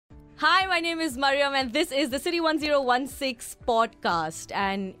Hi, my name is Mariam and this is the City 1016 podcast.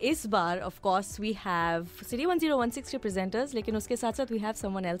 And इस बार, of course, we have City 1016 के presenters, लेकिन उसके साथ-साथ we have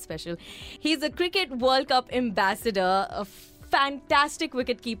someone else special. He's a Cricket World Cup ambassador, a fantastic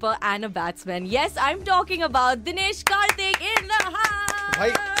wicketkeeper and a batsman. Yes, I'm talking about Dinesh Karthik in the house.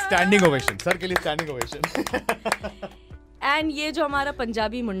 भाई standing ovation, sir के लिए standing ovation. And ये जो हमारा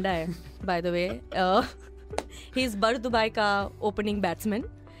पंजाबी मुंडा है, by the way, he's बर Dubai का opening batsman.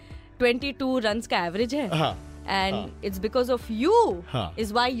 22 runs का average है. And it's because of you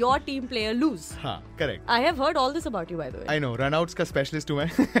is why your team player lose. Correct. I have heard all this about you, by the way. I know. Runouts का specialist हूँ मैं.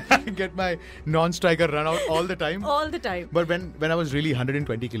 I get my non-striker run out all the time. All the time. But when I was really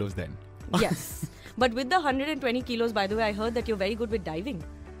 120 kilos then. Yes. But with the 120 kilos, by the way, I heard that you're very good with diving.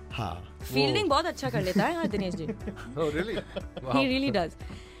 Fielding बहुत अच्छा कर लेता है Dinesh ji. Oh, really? Wow. He really does.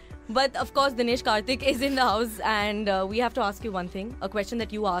 But of course, Dinesh Karthik is in the house, and we have to ask you one thing, a question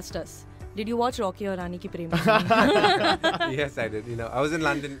that you asked us. Did you watch Rocky or Rani Ki Prem Kahaani? Yes, I did. I was in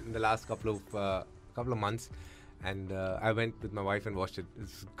London in the last couple of months, and I went with my wife and watched it.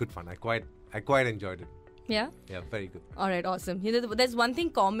 It's good fun. I quite enjoyed it. Yeah? Yeah, very good. All right, awesome. There's one thing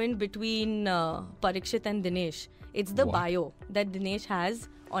common between Parikshit and Dinesh. It's the bio that Dinesh has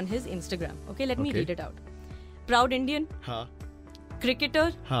on his Instagram. Okay, let me read it out. Proud Indian.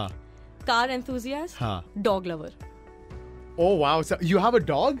 Cricketer. Car enthusiast. Dog lover. Oh wow! So you have a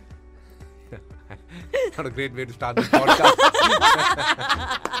dog? Not a great way to start this podcast.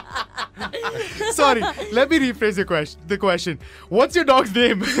 Sorry, let me rephrase the question. What's your dog's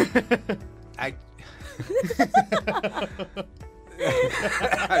name? I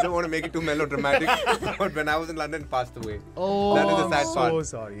don't want to make it too melodramatic, but when I was in London, passed away. Oh, that is the sad part. So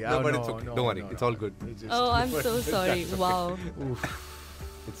sorry. No, but it's okay. Don't worry. It's all good. Oh, I'm so sorry. Wow.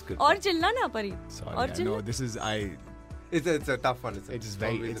 It's good. और चिल्ला ना परी. Sorry. No, this is It's a tough one. It's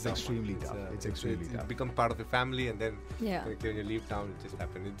extremely tough. It's extremely tough. It becomes part of your family, and then when you leave town, it just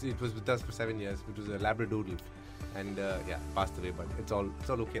happened. It was with us for 7 years. It was a Labradoodle, and passed away. But it's all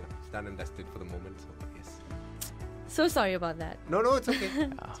okay now. It's done and dusted for the moment. So yes. So sorry about that. No, it's okay.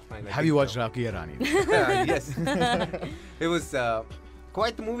 It's fine. Have you watched Rocky or Rani? Yes. It was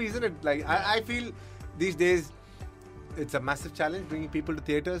quite the movie, isn't it? Like I feel these days it's a massive challenge bringing people to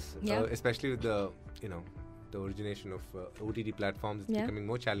theaters, especially with the origination of OTT platforms. It's becoming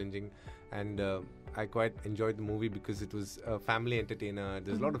more challenging, and I quite enjoyed the movie because it was a family entertainer.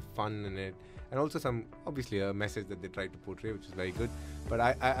 There's a lot of fun in it, and also obviously a message that they tried to portray, which is very good. But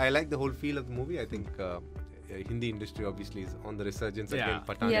I like the whole feel of the movie. I think Hindi industry obviously is on the resurgence again.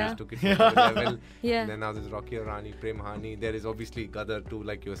 Pathan just took it to another level. And then now there's Rocky or Rani, Prem Kahaani. There is obviously Gadar too,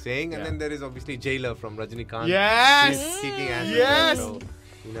 like you were saying, and then there is obviously Jailer from Rajinikanth. Yes. He's kicking ass. Yes. So,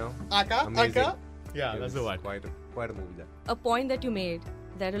 Amazing. Aka. Yeah, that's the one. Quite a movie there. A point that you made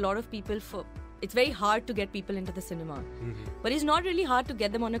that a lot of people it's very hard to get people into the cinema. But it's not really hard to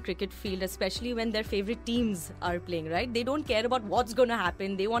get them on a cricket field, especially when their favorite teams are playing, right? They don't care about what's going to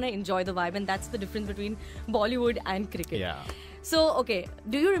happen. They want to enjoy the vibe, and that's the difference between Bollywood and cricket. Yeah. So, okay,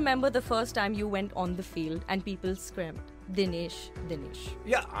 do you remember the first time you went on the field and people screamed, Dinesh?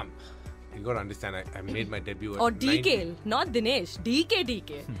 Yeah, you got to understand, I made my debut at Or DK, not Dinesh.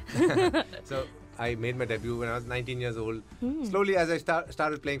 DK. So I made my debut when I was 19 years old. Slowly, as I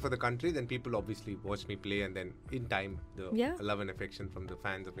started playing for the country, then people obviously watched me play, and then in time, the love and affection from the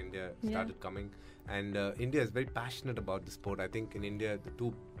fans of India started coming. And India is very passionate about the sport. I think in India, the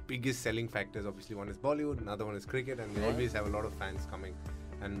two biggest selling factors, obviously one is Bollywood, another one is cricket, and we always have a lot of fans coming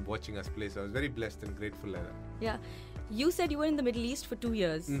and watching us play. So I was very blessed and grateful like that. Yeah. You said you were in the Middle East for 2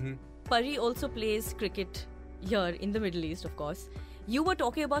 years. Pari also plays cricket here in the Middle East, of course. You were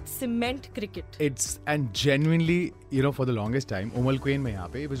talking about cement cricket. And genuinely, for the longest time, Quain mein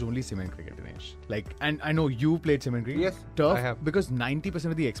yahan pe, it was only cement cricket, Dinesh. And I know you played cement cricket. Yes, turf, I have. Because 90%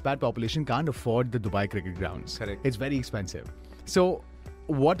 of the expat population can't afford the Dubai cricket grounds. Correct. It's very expensive. So,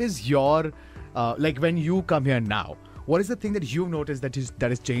 what is your when you come here now? What is the thing that you've noticed that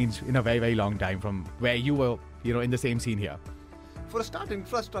has changed in a very, very long time from where you were, in the same scene here? For a start,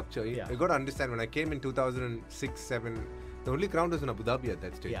 infrastructure. You got to understand, when I came in 2006-07. The only ground was in Abu Dhabi at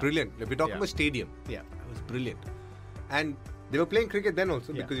that stage. Brilliant. We're talking about stadium. Yeah. It was brilliant. And they were playing cricket then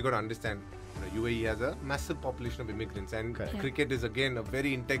also, because you got to understand, UAE has a massive population of immigrants, and cricket is again a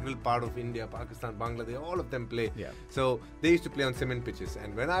very integral part of India, Pakistan, Bangladesh, all of them play. So they used to play on cement pitches.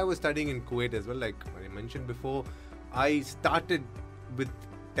 And when I was studying in Kuwait as well, like I mentioned before, I started with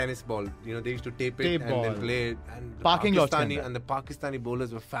tennis ball. They used to tape it and then play it. And the Pakistani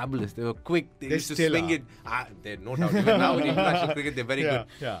bowlers were fabulous. They were quick. They used to swing it. They're no doubt. Even now in international cricket, they're very good.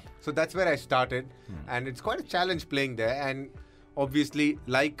 So that's where I started. And it's quite a challenge playing there. And obviously,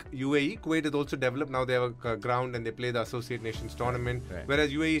 like UAE, Kuwait has also developed. Now they have a ground and they play the Associate Nations tournament. Right.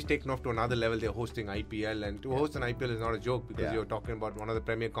 Whereas UAE is taken off to another level. They're hosting IPL, and to host an IPL is not a joke, because you're talking about one of the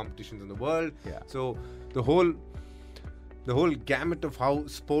premier competitions in the world. So the whole gamut of how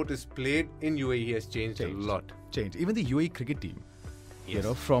sport is played in UAE has changed a lot. Even the UAE cricket team, you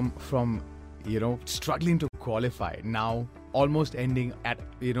know, from struggling to qualify, now almost ending at,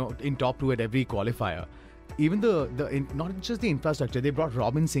 in top 2 at every qualifier. Even not just the infrastructure, they brought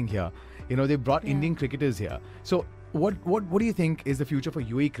Robin Singh here. They brought Indian cricketers here. So what do you think is the future for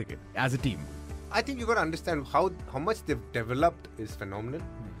UAE cricket as a team? I think you got to understand how much they've developed is phenomenal.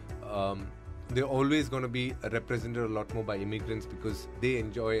 They're always going to be represented a lot more by immigrants, because they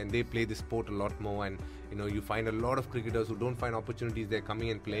enjoy and they play the sport a lot more. And you find a lot of cricketers who don't find opportunities. They're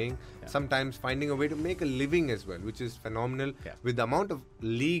coming and playing. Sometimes finding a way to make a living as well, which is phenomenal. With the amount of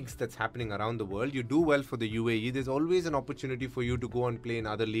leagues that's happening around the world, you do well for the UAE. There's always an opportunity for you to go and play in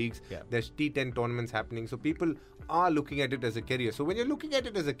other leagues. There's T10 tournaments happening. So people are looking at it as a career. So when you're looking at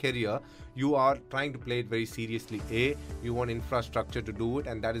it as a career, you are trying to play it very seriously. You want infrastructure to do it,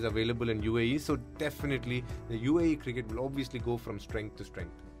 and that is available in UAE. So definitely the UAE cricket will obviously go from strength to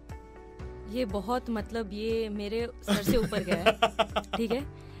strength. ये बहुत ये मेरे sir से ऊपर गया है, ठीक है?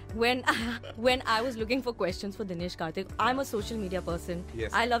 When I was looking for questions for Dinesh Karthik, I'm a social media person.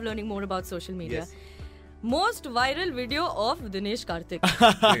 Yes. I love learning more about social media. Yes. Most viral video of Dinesh Karthik.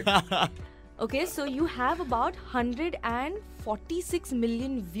 Okay, so you have about 146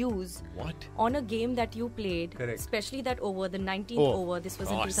 million views on a game that you played. Correct. Especially that over, the 19th over. This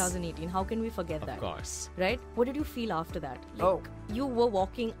was in 2018. How can we forget that? Of course. Right? What did you feel after that? You were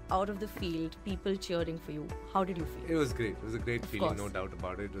walking out of the field, people cheering for you. How did you feel? It was great. It was a great feeling, no doubt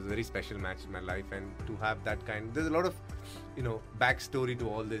about it. It was a very special match in my life, and to have that there's a lot of, backstory to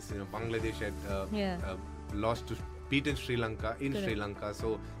all this. Bangladesh had lost to beaten Sri Lanka in Sri Lanka,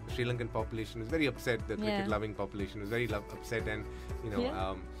 so the Sri Lankan population was very upset. The cricket-loving population was very upset, and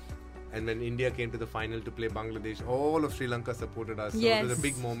and when India came to the final to play Bangladesh, all of Sri Lanka supported us. So it was a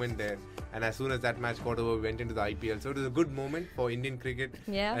big moment there. And as soon as that match got over, we went into the IPL. So it was a good moment for Indian cricket.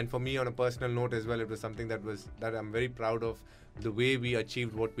 And for me, on a personal note as well, it was something that I'm very proud of, the way we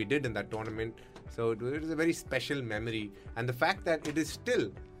achieved what we did in that tournament. So it was a very special memory. And the fact that it is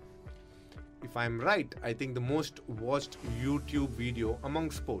still, if I'm right, I think the most watched YouTube video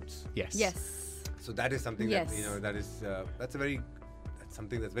among sports. Yes. So that is something that that's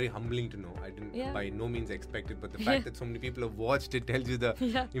something that's very humbling to know. I didn't by no means expect it, but the fact that so many people have watched it tells you the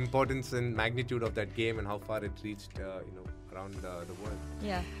importance and magnitude of that game and how far it reached, around the world.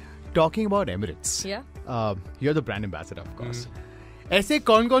 Yeah. Talking about Emirates. Yeah. You're the brand ambassador, of course. ऐसे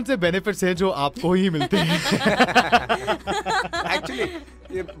कौन-कौन से benefits हैं जो आपको ही मिलते हैं? Actually,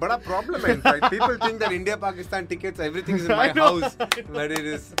 ये बड़ा problem है. In fact, people think that India-Pakistan tickets, everything is in my house, but it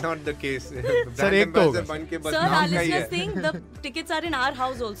is not the case. Sir, एक तो होगा. Sir, our listeners think the tickets are in our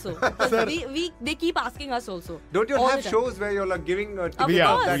house also. They keep asking us also. Don't you have shows where you're like giving a ticket?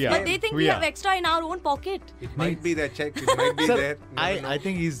 Of course, but they think we have extra in our own pocket. It might be their check. It might be there. I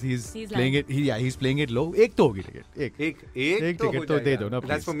think he's playing it. He's playing it low. एक तो होगी ticket. एक ticket तो दे दो ना, please.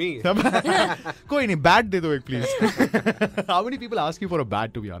 That's for me. कोई नहीं, bat दे दो एक, please. How many people ask you for a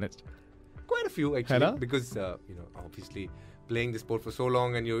bat, to be honest? Quite a few, actually, because obviously playing the sport for so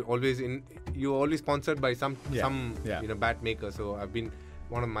long, and you're always sponsored by some bat maker. So I've been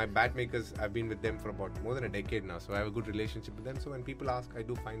one of my bat makers. I've been with them for about more than a decade now, so I have a good relationship with them. So when people ask, I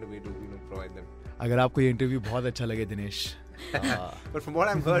do find a way to provide them. अगर आपको ये interview बहुत अच्छा लगे Dinesh, but from what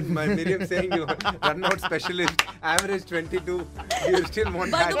I've heard, my Miriam saying you run out specialist, average 22, you still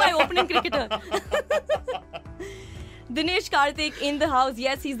want that. But my opening cricketer. Dinesh Karthik in the house.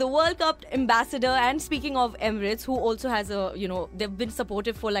 Yes, he's the World Cup ambassador. And speaking of Emirates, who also has they've been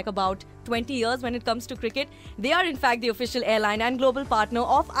supportive for like about 20 years when it comes to cricket. They are in fact the official airline and global partner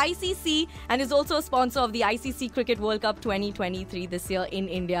of ICC, and is also a sponsor of the ICC Cricket World Cup 2023 this year in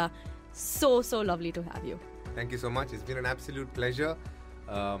India. So lovely to have you. Thank you so much. It's been an absolute pleasure.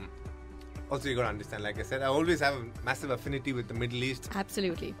 Also, you got to understand, like I said, I always have a massive affinity with the Middle East.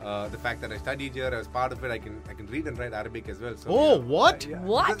 Absolutely. The fact that I studied here, I was part of it. I can read and write Arabic as well. So, what?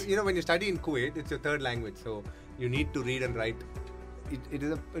 What? Because, when you study in Kuwait, it's your third language, so you need to read and write. It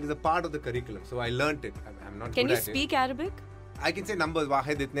is a part of the curriculum. So I learnt it. I'm not. Can good you at speak it. Arabic? I can say numbers,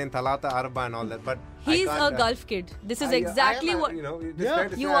 wahid, itne, thalata, arba, and all that, but he's a Gulf kid. This is exactly what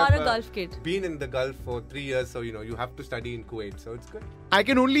you are. A Gulf kid. Been in the Gulf for 3 years, so you have to study in Kuwait, so it's good. I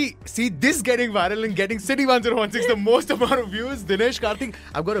can only see this getting viral and getting City 1016 the most amount of views. Dinesh Karthik,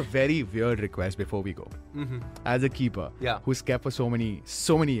 I've got a very weird request before we go. As a keeper, who's kept for so many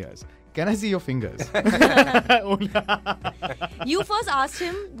years, can I see your fingers? You first asked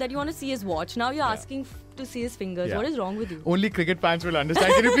him that you want to see his watch. Now you're asking to see his fingers. Yeah. What is wrong with you? Only cricket fans will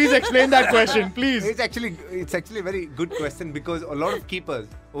understand. Can you please explain that question, please? It's actually a very good question, because a lot of keepers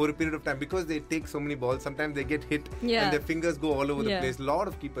over a period of time, because they take so many balls, sometimes they get hit and their fingers go all over the place. A lot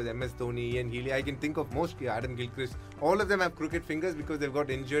of keepers, MS Dhoni, Ian Healy, I can think of mostly Adam Gilchrist, all of them have crooked fingers because they've got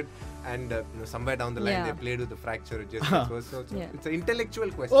injured, and somewhere down the line they played with a fracture. It just so it's an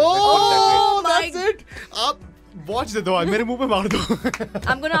intellectual question. Oh, that's it. Watch the door. मेरे मुंह पे मार दो.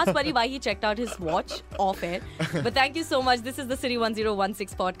 I'm going to ask Pari why he checked out his watch off air. But thank you so much. This is the City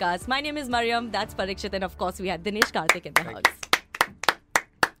 1016 podcast. My name is Mariam. That's Parikshit. And of course, we had Dinesh Karthik in the house.